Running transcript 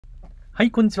はい、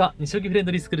こんにちは。西荻フレン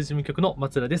ドリースクール事務局の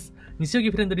松浦です。西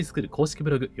荻フレンドリースクール公式ブ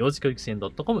ログ、幼児教育支援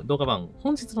 .com 動画版。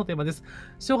本日のテーマです。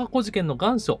小学校受験の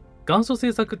願書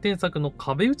制作添削の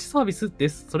壁打ちサービスで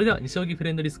す。それでは、西荻フ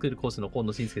レンドリースクール講師の河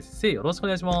野慎介先生、よろしくお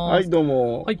願いします。はい、どう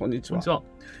も。はい、こんにちは。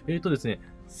ですね、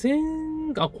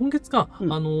今月か、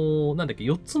なんだっけ、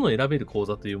4つの選べる講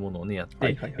座というものをね、やっ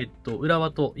て、浦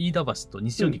和と飯田橋と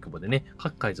西荻窪でね、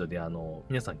各会場で、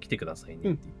皆さん来てくださいねっ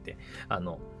て言って、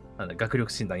学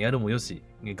力診断やるもよし、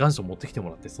願書持ってきても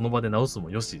らって、その場で直す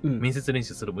もよし、面接練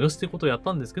習するもよしということをやっ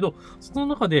たんですけど、その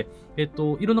中で、い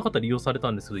ろんな方利用され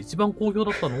たんですけど、一番好評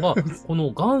だったのが、こ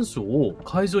の願書を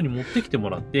会場に持ってきても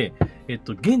らって、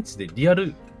現地でリア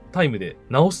ルタイムで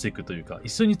直していくというか、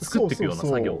一緒に作っていくような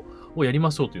作業をやりま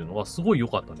しょうというのがすごい良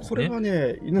かったんですね。これは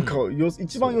ね、なんか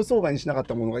一番予想外にしなかっ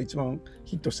たものが一番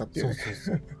ヒットしたっていう。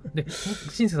で、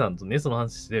シンセさんとね、その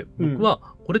話で、僕は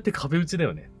これって壁打ちだ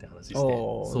よねって話して、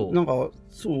なんか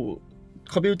そう。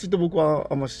壁打ちって僕は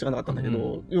あんまり知らなかったんだけ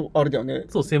ど、あれだよね。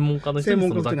そう、専門家の人に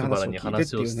そのざっくばらに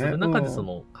話をする中でそ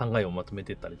の考えをまとめ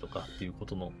ていったりとかっていうこ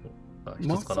との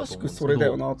まさしくそれだ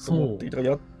よなと思っていたか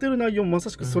ら、やってる内容まさ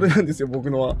しくそれなんですよ、僕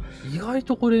のは。意外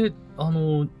とこれ、ニ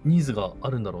ーズがあ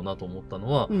るんだろうなと思ったの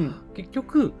は、結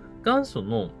局、願書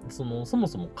の、そもそ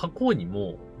も加工に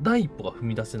も第一歩が踏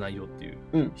み出せないよっていう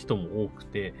人も多く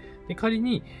て、で仮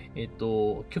に、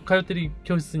通ってる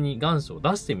教室に願書を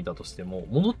出してみたとしても、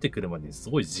戻ってくるまでにす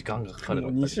ごい時間がかかるだ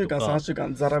ったりとか。2週間、3週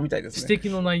間、ザラみたいですね。指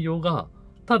摘の内容が、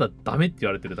ただダメって言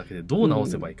われてるだけでどう直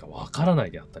せばいいかわからな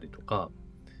いであったりとか、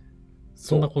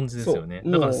そんな感じですよね。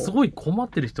だからすごい困っ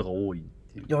てる人が多いっ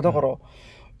ていう。いや、だから、も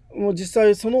う実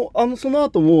際その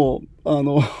後も、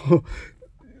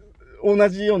同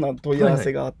じような問い合わ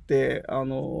せがあって、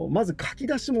まず書き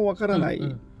出しもわからな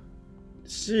い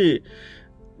し、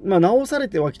まあ直され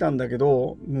てはきたんだけ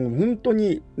ど、もう本当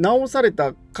に直され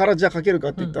たからじゃあ書けるか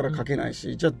って言ったら書けない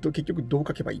し、じゃあ結局どう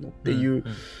書けばいいのっていう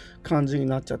感じに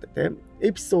なっちゃってて、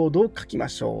エピソードを書きま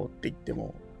しょうって言って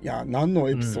も、いや、何の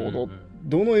エピソード、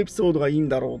どのエピソードがいいん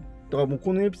だろう。だからもう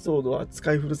このエピソードは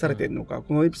使い古されてるのか、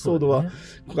このエピソードは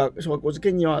小学校受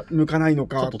験には向かないの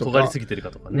かとか、ちょっと尖りすぎてるか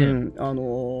とかね。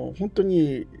本当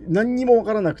に何にも分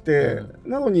からなくて、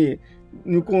なのに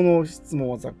向こうの質問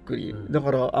はざっくり、だ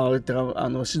から指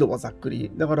導はざっく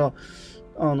り、だから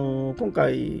今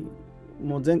回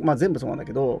もう全部そうなんだ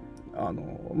けど、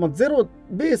ゼロ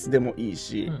ベースでもいい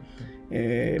し、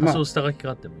多少下書き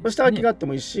があってもいいし、下書きがあって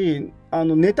もいいし、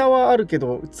ネタはあるけ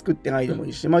ど作ってないでもい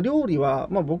いし、料理は、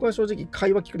僕は正直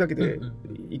会話聞くだけで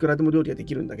いくらでも料理はで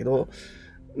きるんだけど、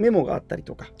メモがあったり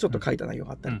とか、ちょっと書いた内容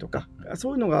があったりとか、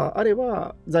そういうのがあれ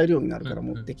ば材料になるから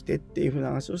持ってきてっていうふうな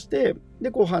話をして、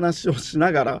で、こう話をし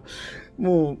ながら、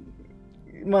も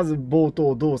う、まず冒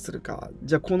頭どうするか、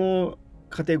じゃあこの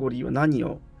カテゴリーは何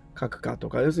を書くかと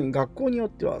か、要するに学校によっ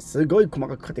てはすごい細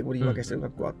かくカテゴリー分けしてる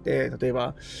学校あって、例え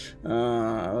ば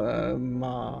農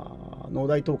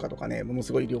大統科とかね、もの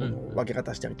すごい量の分け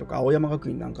方したりとか、青山学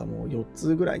院なんかも4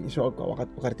つぐらいに小学校は分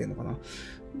かれてるのかな。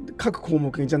各項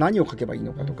目にじゃあ何を書けばいい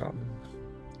のかとか、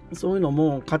そういうの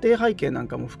も家庭背景なん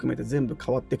かも含めて全部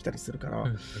変わってきたりするから、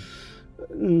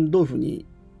どういうふうに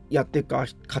やっていくか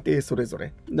家庭それぞ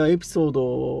れだ。エピソ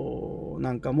ード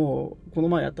なんかもこの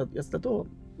前やったやつだと、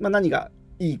何が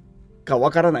いいか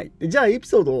わからない。じゃあエピ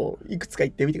ソードをいくつか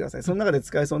言ってみてください。その中で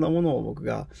使えそうなものを僕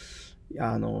がピ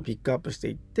ックアップして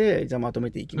いって、じゃあまと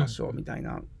めていきましょうみたい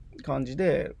な感じ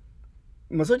で、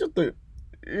それちょっと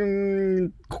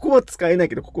ここは使えない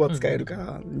けどここは使えるか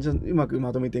ら、じゃあうまく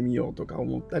まとめてみようとか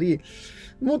思ったり、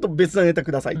もっと別なネタ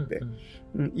くださいって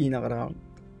言いながら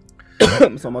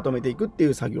そうまとめていくってい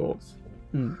う作業。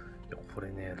いやこれ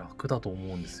ね、楽だと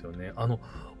思うんですよね。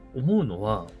思うの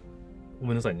は、ご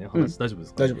めんなさいね、話大丈夫で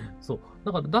すか？大丈夫。そう。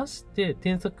だから出して、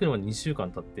添削来るまで2週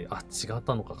間経って、違っ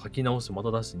たのか書き直してま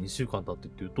た出して2週間経って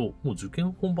っていうと、もう受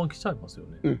験本番来ちゃいますよ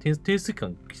ね。提出期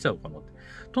間来ちゃうかなって。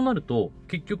となると、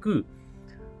結局、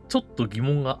ちょっと疑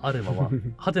問があるまま、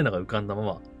ハテナが浮かんだま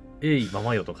ま、ま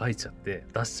まよと書いちゃって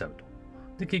出しちゃうと。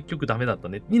で、結局ダメだった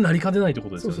ねになりかねないってこ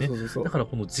とですよね。だから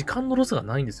この時間のロスが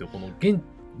ないんですよ。この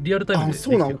リアルタイムで。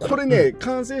そうなの。これね、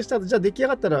完成した後、じゃあ出来上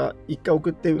がったら一回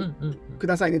送ってく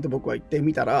ださいねと僕は言って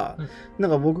みたら、な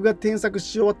んか僕が添削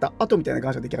し終わった後みたいな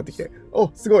願書が出来上がってきて、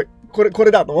すごい、こ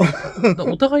れだと思う。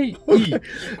お互いいいことですよ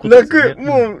ね。楽、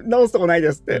もう直すとこない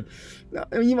ですって。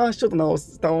今ちょっと直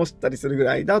したりするぐ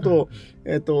らいで、あと、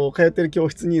通ってる教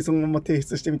室にそのまま提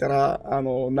出してみたら、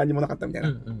何もなかったみたい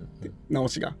な。直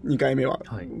しが、2回目は。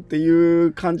ってい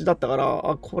う感じだったか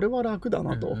ら、これは楽だ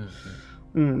なと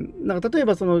なんか例え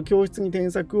ばその教室に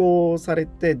添削をされ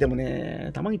て、でも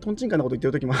ね、たまにトンチンカンなこと言って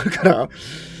る時もあるから、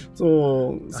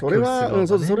それは、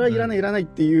それはいらない、いらないっ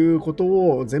ていうこと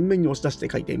を前面に押し出して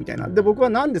書いてみたいな。で、僕は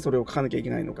なんでそれを書かなきゃいけ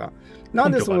ないのか、な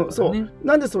んで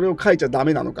なんでそれを書いちゃダ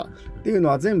メなのかっていうの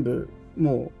は全部、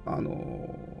もう、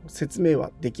説明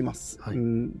はできます。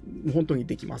本当に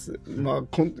できます。学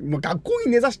校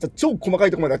に根ざした超細か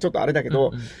いところまではちょっとあれだけ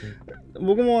ど、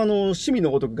僕も趣味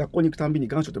のごとく学校に行くたんびに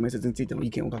願書と面接についての意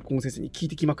見を学校の先生に聞い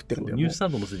てきまくってるんで、入試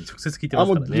担当の先生に直接聞いてま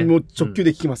すからね。もう直球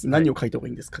で聞きます。何を書いた方が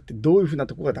いいんですかって、どういうふうな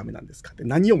ところがダメなんですかって、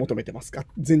何を求めてますか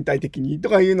全体的にと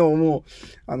かいうのをも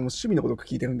う趣味のごとく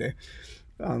聞いてるんで。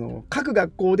各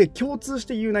学校で共通し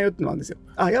て言う内容っていうのがあるんですよ。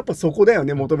やっぱそこだよ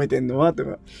ね、求めてんのはと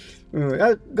か。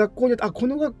学校によってこ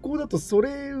の学校だとそ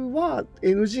れは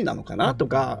NG なのかなと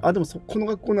か、でもこの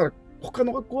学校なら他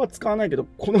の学校は使わないけど、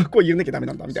この学校は入れなきゃダメ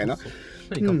なんだみたいな。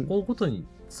学校ごとに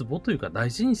ツボというか大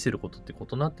事にしてることって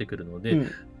異なってくるので、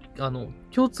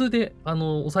共通で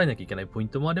押さえなきゃいけないポイン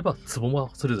トもあれば、ツボも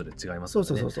それぞれ違いますか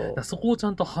らね。そこをちゃ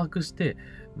んと把握して、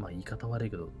言い方悪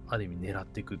いけど、ある意味狙っ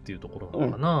ていくっていうところな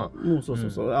のかな。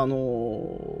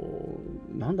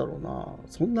なんだろうな、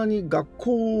そんなに学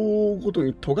校ごと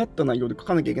に尖った内容で書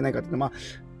かなきゃいけないかっていうのは、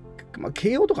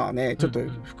慶応とかはね、ちょっと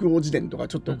複応辞典とか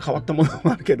ちょっと変わったもの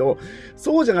もあるけど、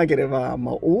そうじゃなければ、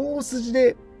大筋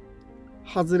で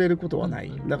外れることはな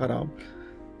い。だから、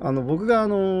僕が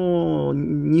日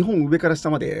本上から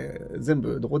下まで全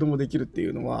部どこでもできるってい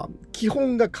うのは基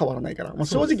本が変わらないから、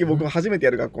正直僕が初めて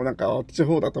やる学校なんか地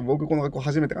方だと僕この学校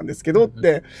初めてなんですけどっ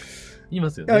て言いま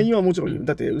すよね。今もちろん言う。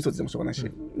だって嘘ついてもしょうがないし、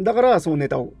だからそのネ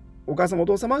タをお母様お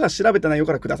父様が調べた内容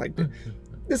からくださいって、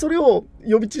でそれを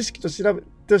予備知識とし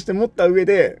て持った上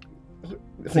で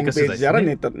ホームページやら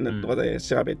ネットとかで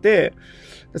調べて、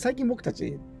最近僕た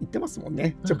ち行ってますもん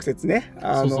ね、直接ね。い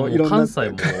ろんな関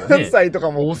西と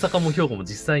かも大阪も兵庫も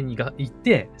実際に行っ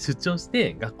て出張し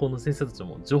て学校の先生たち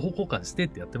も情報交換してっ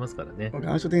てやってますからね。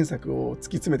願書添削を突き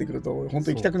詰めてくると本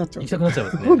当に行きたくなっちゃう。行きたくなっちゃい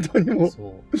ますね。本当にもう。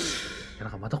な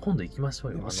んかまた今度行きましょ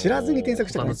うよ。知らずに添削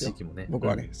したくないですよ。僕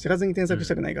はね、知らずに添削し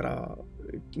たくないから、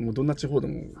もうどんな地方で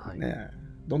もね。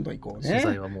どんどん行こうね。取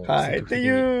材はもうって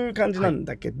いう感じなん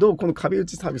だけど、この壁打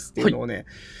ちサービスっていうのをね、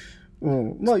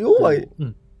要は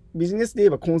ビジネスで言え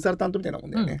ばコンサルタントみたいなも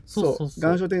んだよね。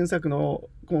願書添削の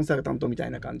コンサルタントみた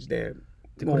いな感じで。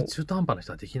これ中途半端な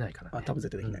人はできないからね。多分絶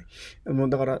対できない。もう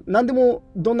だから何でも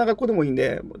どんな学校でもいいん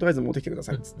で、とりあえず持ってきてくだ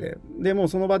さいっつって。でもう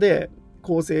その場で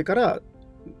構成から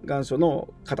願書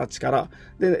の形から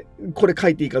でこれ書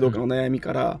いていいかどうかの悩み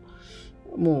から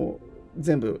もう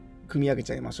全部組み上げ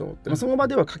ちゃいましょうって、その場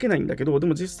では書けないんだけど、で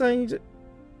も実際に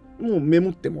もうメモ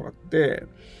ってもらって、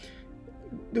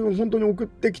でも本当に送っ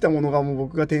てきたものがもう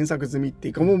僕が添削済みって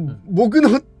いうか、もう僕の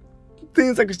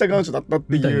添削した願書だったっ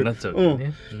ていう。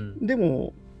で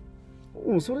も、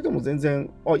それでも全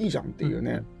然いいじゃんっていう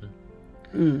ね。だ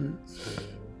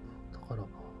から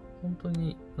本当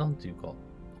になんていうか、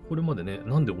これまでね、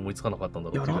なんで思いつかなかったんだ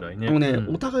ろうってぐらいね。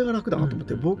お互いが楽だなと思っ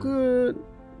て、僕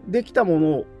できたもの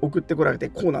を送ってこられて、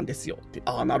こうなんですよって、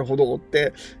なるほどっ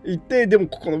て言って、でも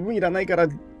ここの分いらないから、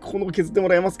ここの削っても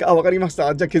らえますか、わかりまし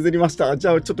た、じゃあ削りました、じ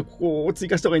ゃあちょっとここを追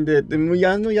加した方がいいんで、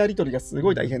やり取りがす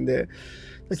ごい大変で、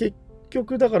結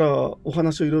局だからお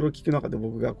話をいろいろ聞く中で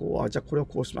僕がじゃあこれを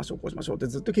こうしましょう、こうしましょうって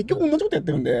ずっと結局同じことやっ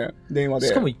てるんで、電話で。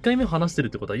しかも1回目話してるっ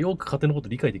てことはよく家庭のこと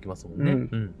理解できますもん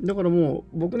ね。だからも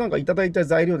う僕なんかいただいた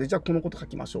材料で、じゃあこのこと書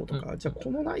きましょうとか、じゃあ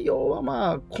この内容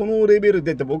はこのレベル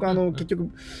でって、僕は結局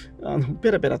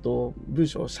ペラペラと文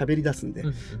章を喋り出すんで、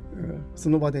そ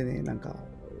の場でね、なんか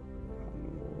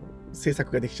制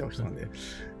作ができちゃう人なんで。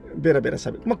ベラベラし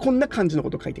ゃべる。こんな感じのこ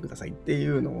とを書いてくださいってい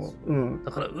うのを。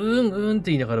だから、って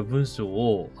言いながら文章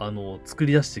を、作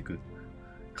り出していく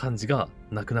感じが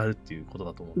なくなるっていうこと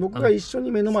だと思う。僕が一緒に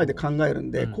目の前で考える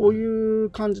んで、こういう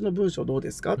感じの文章どう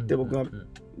ですかって僕が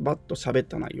バッと喋っ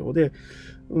た内容で、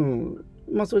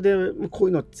それで、こう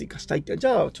いうのを追加したいって、じ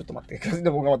ゃあちょっと待って、で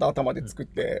僕がまた頭で作っ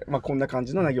て、こんな感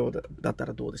じの内容だった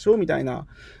らどうでしょうみたいな、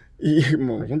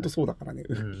もう本当そうだからね。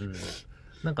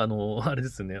なんかあれで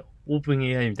すよね、オープン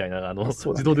AI みたいな、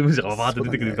自動で文章がバーって出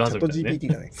てくる画像みたいなね。チャッ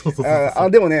ト GPT だね。そ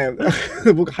うでもね、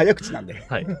僕早口なんで。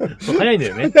早いんだ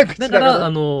よね。だか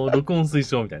ら、録音推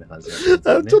奨みたいな感じ。ち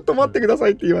ょっと待ってくださ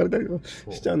いって言われたり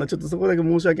しちゃうのは、ちょっとそこだけ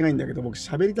申し訳ないんだけど、僕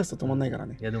喋り出すと止まんないから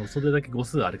ね。いや、でもそれだけ語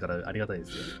数あるからありがたいです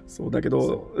よ。そうだけ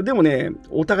ど、でもね、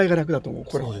お互いが楽だと思う。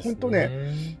これ本当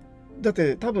ね。だっ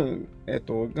て多分、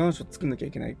願書作んなきゃ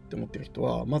いけないって思ってる人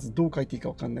は、まずどう書いていいか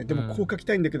分かんない。でもこう書き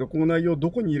たいんだけど、この内容を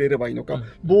どこに入れればいいのか、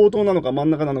冒頭なのか真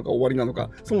ん中なのか終わりなのか、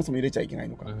そもそも入れちゃいけない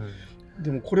のか。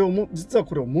でもこれを実は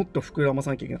これをもっと膨らまさ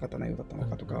なきゃいけなかった内容だったの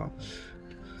かとか。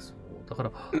だか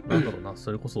ら、なんだろうな、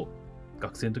それこそ、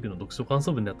学生の時の読書感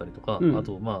想文であったりとか、あ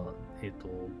と、まあ、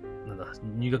なんだ、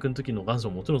入学の時の願書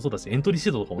ももちろんそうだし、エントリーシ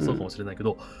ートとかもそうかもしれないけ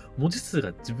ど、文字数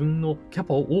が自分のキャ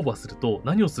パをオーバーすると、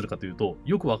何をするかというと、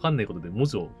よくわかんないことで文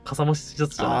字をかさ増ししちゃっ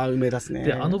たじゃない。ああ、埋め出すね。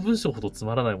で、文章ほどつ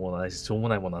まらないものはないし、しょうも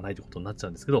ないものはないってことになっちゃ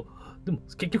うんですけど、でも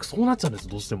結局そうなっちゃうんです、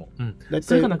どうしても。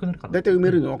それがなくなるかな。大体埋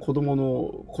めるのは子供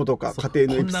のことか、家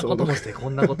庭のエピソードこんなこともして、こ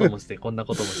んなこともして、こんな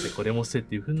こともして、これもしてっ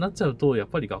ていう風になっちゃうと、やっ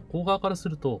ぱり学校側からす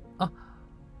ると、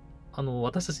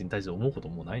私たちに対して思うこと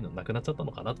もないの、なくなっちゃった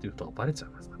のかなっていうことがバレちゃい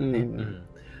ますからね。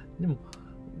でも、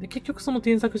結局その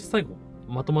添削して最後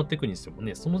まとまっていくにしても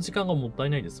ね、その時間がもったい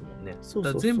ないですもんね。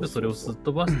全部それをすっ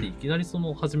飛ばして、いきなりそ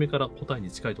の初めから答えに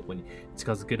近いところに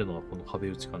近づけるのがこの壁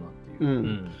打ちかなってい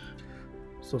う。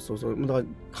そう。だから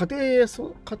家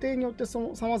庭によって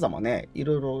様々ね、い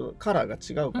ろいろカラーが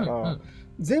違うから、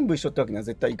全部一緒ってわけには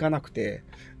絶対いかなくて、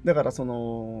だからそ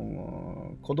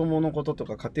の子供のことと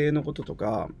か家庭のことと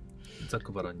か、ざっ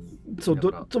くばらに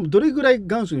どれぐらい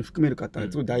願書に含めるかっての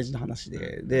はすごい大事な話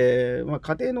で、まあ、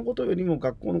家庭のことよりも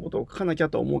学校のことを書かなきゃ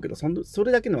とは思うけど、そ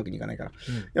れだけのわけにいかないから、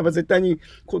やっぱ絶対に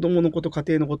子供のこと家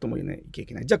庭のことも言わなきゃい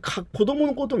けない。じゃあ子供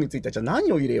のことについてはじゃあ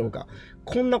何を入れようか、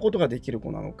こんなことができる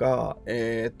子なのか、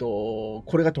こ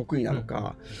れが得意なの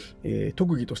か、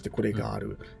特技としてこれがあ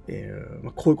る、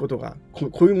まあ、こういうことがこ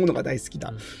ういうものが大好き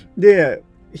だ、で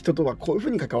人とはこういうふう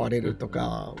に関われると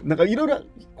か、なんかいろいろ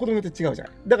子供によって違うじゃん。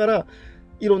だから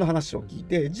いろんな話を聞い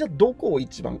て、じゃあどこを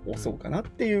一番押そうかなっ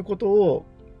ていうことを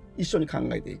一緒に考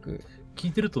えていく。聞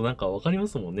いてるとなんか分かりま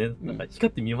すもんね。なんか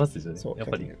光って見えますよね。やっ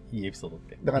ぱりいいエピソードっ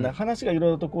て。だからね、話がいろ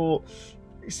いろとこう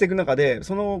していく中で、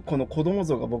その子の子供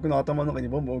像が僕の頭の中に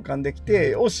ボンボン浮かんでき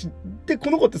て、おしでこ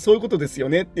の子ってそういうことですよ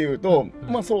ねっていうと、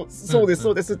まあそうです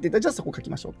って言ったら、じゃあそこ書き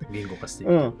ましょうって言語化してい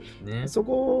く、そ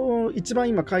こを一番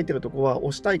今書いてるとこは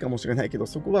押したいかもしれないけど、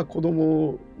そこは子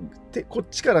供ってこっ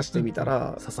ちからしてみた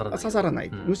ら刺さらな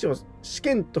い、むしろ試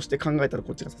験として考えたら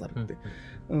こっちが刺さるって、っ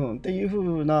ていう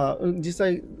風な、実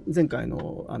際前回の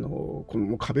この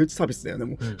もう壁打ちサービスだよね、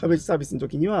もう壁打ちサービスの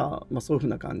時には、まあ、そういう風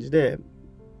な感じで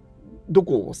ど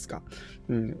こを押すか、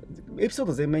エピソー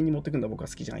ド全面に持ってくるのは僕は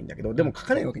好きじゃないんだけど、でも書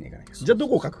かないわけにはいかない。じゃあど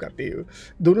こを書くかっていう、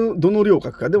どの量を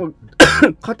書くか。でも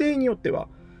家庭によっては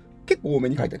結構多め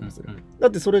に書いてあります。だ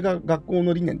ってそれが学校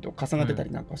の理念と重なってた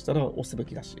りなんかしたら押すべ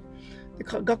きだし、で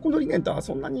学校の理念とは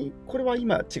そんなにこれは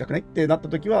今違くないってなった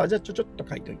時は、じゃあちょっと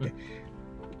書いといて、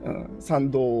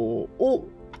賛同を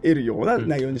得るような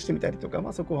内容にしてみたりとか、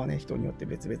まあそこはね人によって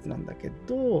別々なんだけ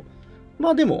ど、ま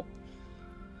あでも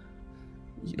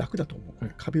楽だと思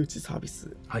う。壁打ちサービ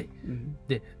ス。はい。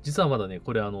で、実はまだね、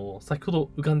これ先ほど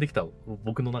浮かんできた、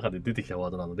僕の中で出てきたワ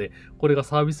ードなので、これが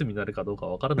サービスになるかどうか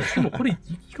わからないけど、これい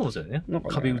いかもしれないね。なんか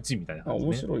ね、壁打ちみたいな感じ、ね。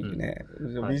面白いね。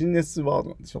ビジネスワード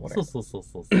なんでしょ、これ。そ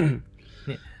う。ね。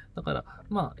だから、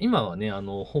まあ、今はね、ホ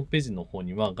ームページの方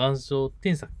には、願書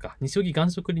添削か、西荻願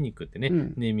書クリニックってね、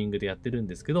ネーミングでやってるん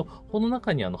ですけど、この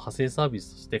中に派生サービ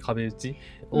スとして壁打ち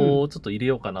をちょっと入れ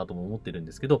ようかなとも思ってるん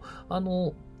ですけど、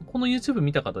この YouTube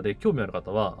見た方で興味ある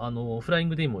方は、フライン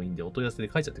グでもいいんで、お問い合わせで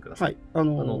書いちゃってください。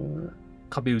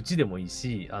壁打ちでもいい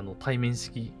し、対面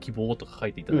式希望とか書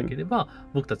いていただければ、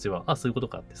僕たちは、そういうこと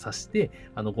かって指して、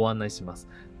ご案内します。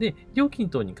で、料金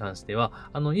等に関しては、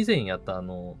以前やった、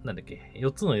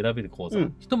4つの選べる講座、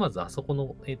ひとまずあそこ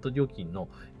の、料金の、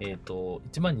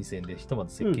12,000円でひとま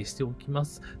ず設計しておきま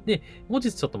す。で、後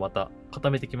日ちょっとまた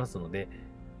固めてきますので、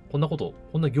こんな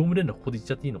業務連絡ここで言っ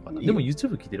ちゃっていいのかな。でも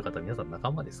YouTube 聞いてる方は皆さん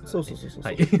仲間ですからね。そう。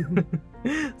はい。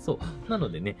そう。なの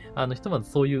でね、ひとま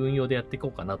ずそういう運用でやっていこ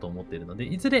うかなと思っているので、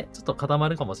いずれちょっと固ま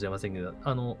るかもしれませんけど、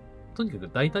とにかく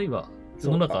大体は、世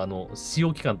の中、使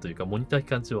用期間というか、モニター期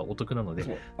間中はお得なので、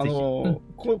ぜひ。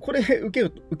これ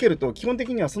受けると、基本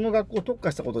的にはその学校を特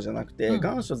化したことじゃなくて、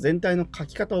願書全体の書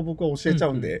き方を僕は教えちゃ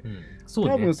うんで、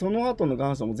多分その後の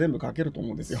願書も全部書けると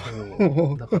思うんですよ。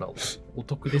だから、お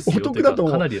得ですよ。お得だと思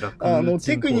う。かなり楽。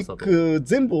テクニック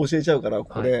全部教えちゃうから、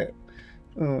これ。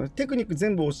テクニック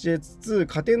全部教えつつ、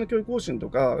家庭の教育方針と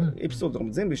か、エピソードとか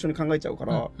も全部一緒に考えちゃうか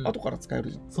ら、後から使え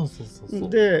る。そう。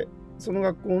で、その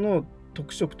学校の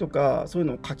特色とかそういう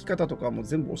の書き方とかも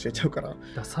全部教えちゃうから、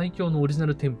最強のオリジナ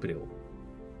ルテンプレを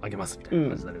あげますみたいな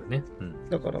感じになるよね。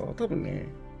だから多分ね、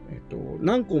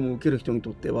何校も受ける人に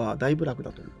とってはだいぶ楽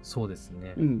だと思う。そうです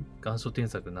ね。願書添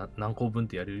削何校分っ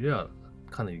てやるよりは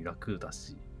かなり楽だ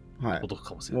し、お得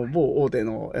かもしれない。もう某大手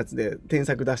のやつで添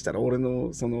削出したら、俺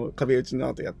のその壁打ちの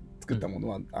後作ったもの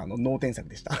は、ノー添削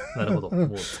でした。なるほど。もう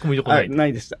突っ込みどころない。な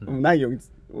いでした。ないように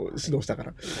指導したか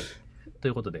ら。と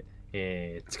いうことで、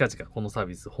近々このサー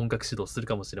ビス本格始動する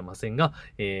かもしれませんが、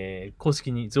公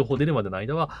式に情報出るまでの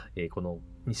間は、この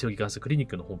西荻願書クリニッ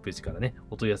クのホームページからね、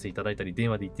お問い合わせいただいたり、電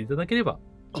話で言っていただければ、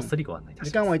こっそりご案内いたします。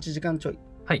時間は1時間ちょい。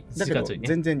はい、1時間ちょいね。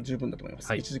全然十分だと思います。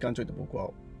はい、1時間ちょいで僕は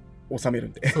収める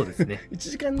んで。そうですね。1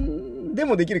時間で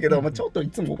もできるけど、ちょっとい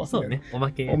つもオーバーするんだよね。お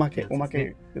まけ、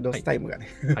ロスタイムがね。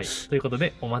はい。ということ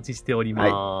で、お待ちしており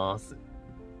ます。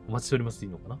お待ちしております。い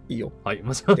いのかな？いいよ。はい。お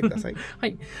待ちしてください。は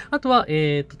い。あとは、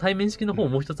対面式の方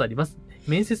もう一つあります。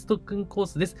面接特訓コー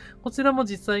スです。こちらも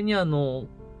実際にお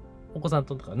子さん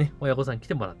とかね、親御さん来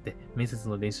てもらって、面接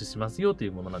の練習しますよとい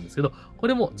うものなんですけど、こ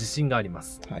れも自信がありま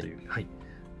す。はい。はい。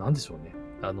なんでしょうね。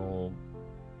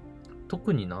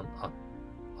特にあ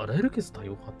らゆるケース対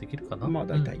応ができるかな。まあ、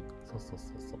大体。そう。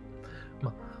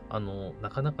まあ、な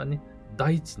かなかね、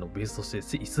第一のベースとして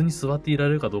椅子に座っていら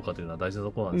れるかどうかというのは大事な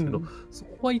ところなんですけど、そ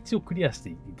こは一応クリアして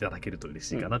いただけると嬉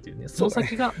しいかなというね、その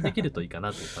先ができるといいか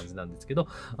なという感じなんですけど、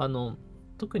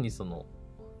特に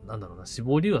なんだろうな、死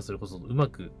亡理由はそれこそうま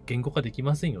く言語化でき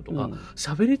ませんよとか、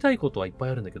喋りたいことはいっぱ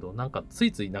いあるんだけど、なんかつ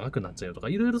いつい長くなっちゃうよとか、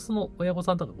いろいろ親御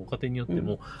さんとかご家庭によって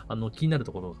も、気になる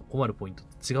ところが困るポイントっ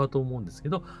て違うと思うんですけ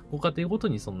ど、ご家庭ごと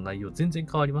にその内容全然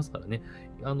変わりますからね。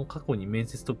過去に面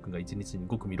接特訓が1日に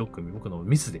5組、6組、僕の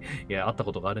ミスであった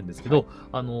ことがあるんですけど、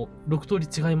6通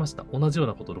り違いました。同じよう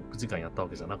なことを6時間やったわ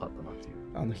けじゃなかったなっていう。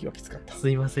あの日はきつかった。す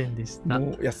いませんでした。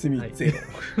もう休みゼ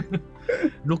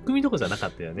ロ。6組どころじゃなか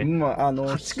ったよね。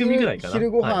8組ぐらいかな。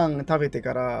昼ご飯食べて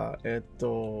から、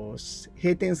閉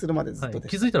店するまでずっとで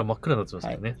す。気づいたら真っ暗になってまし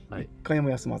たよね。一回も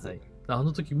休まず。あ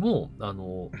の時も、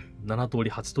7通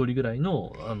り、8通りぐらい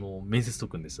の、面接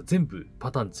特訓でした。全部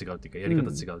パターン違うっていうか、やり方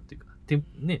違うっていうか、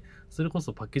ね、それこ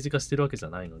そパッケージ化してるわけじゃ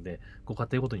ないので、ご家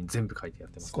庭ごとに全部書いてや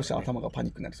ってます、少し頭がパ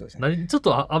ニックになりそうですね。ちょっ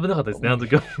と危なかったですね、あの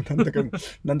時は。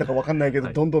なんだかわかんないけど、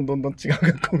どんどん違う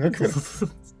学校が来る。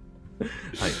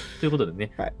はい。ということで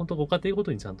ね、本当ご家庭ご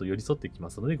とにちゃんと寄り添ってきま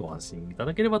すので、ご安心いた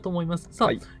だければと思います。さあ、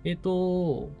ち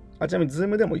なみに、ズー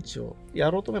ムでも一応、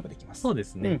やろうと思えばできます。そうで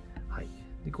すね。はい。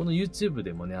でこの YouTube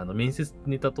でもね、面接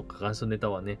ネタとか願書ネタ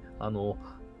はね、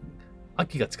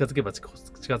秋が近づけば近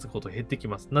づくほど減ってき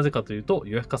ます。なぜかというと、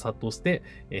予約が殺到して、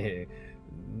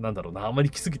なんだろうな、あまり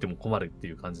来すぎても困るって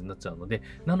いう感じになっちゃうので、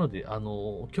なので、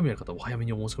興味ある方はお早め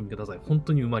にお申し込みください。本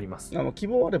当に埋まります。希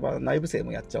望あれば内部生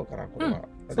もやっちゃうから、これは。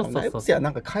内部生は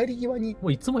なんか帰り際に、も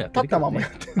ういつもやってるから、ね。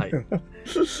立ったままやってる。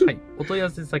はい。お問い合わ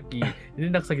せ先、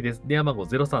連絡先です。電話番号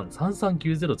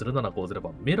 03-3390-0750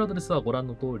 番。メールアドレスはご覧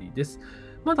の通りです。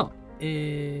まだ、合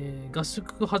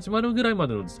宿始まるぐらいま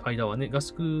での間はね、合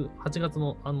宿8月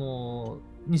の、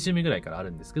2週目ぐらいからある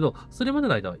んですけど、それまで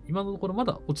の間は今のところま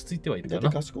だ落ち着いてはいるかな。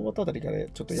合宿終わったあたりがね、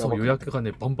ちょっとそう、予約が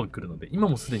ね、バンバン来るので、今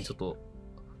もすでにちょっと、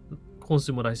今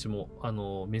週も来週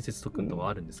も、面接特訓とか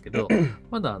あるんですけど、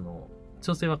まだ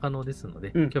調整は可能ですの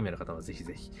で、興味ある方はぜひ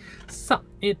ぜひ。さ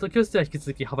あ、教室では引き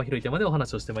続き幅広いテーマでお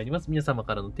話をしてまいります。皆様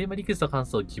からのテーマリクエスト、感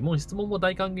想、疑問、質問も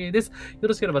大歓迎です。よ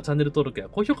ろしければチャンネル登録や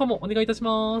高評価もお願いいたし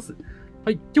ます。は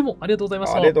い、今日もありがとうございま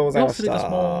した。ありがとうございました。失礼いたし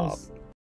ます。